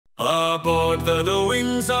Aboard the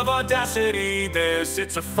wings of audacity, there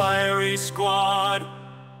sits a fiery squad.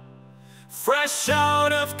 Fresh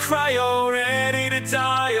out of cryo, ready to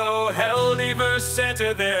die, oh, Heldiverse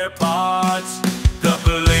enter their pods. The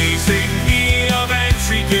blazing heat of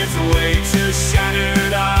entry gives way to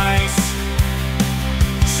shattered ice,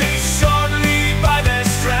 chased shortly by their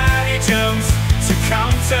stratagems to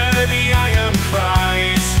counter the iron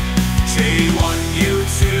prize. J1,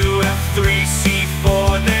 U2, F3,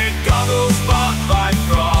 C4, their goggles bought by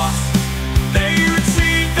frost. They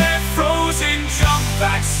retrieve their frozen jump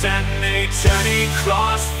packs and they journey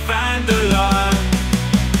across Vandalon.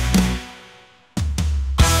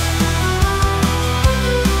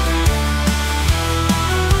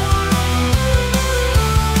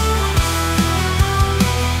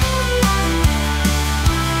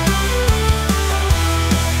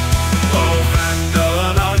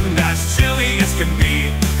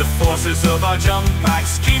 Forces of our jump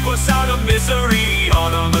packs keep us out of misery.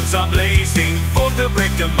 Automates are blazing forth to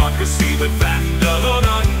break democracy with Vandalon,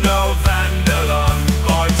 oh no, Vandalon.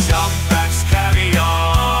 Our jump packs carry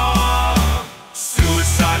on.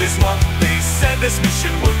 Suicide is what they said this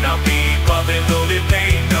mission would not be, but little did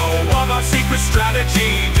they know of our secret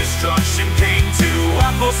strategy. Destruction came to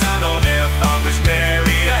Apples and on Earth, Congress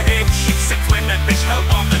buried a hitch. Equipment which held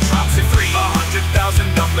on the drops in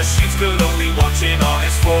 100,000 dumb machines could only watch in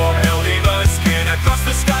RS4. Heldiverse skin across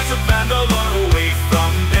the skies of Vandalon. Away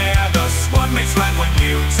from there, the squad mates ran when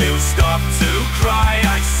you two stopped to cry.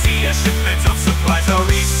 I see a shipment of supplies, our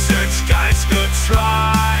research guys could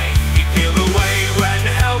try. He peeled away when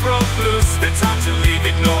hell broke loose. The time to leave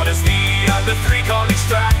ignored as the other three call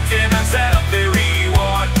extracting and said,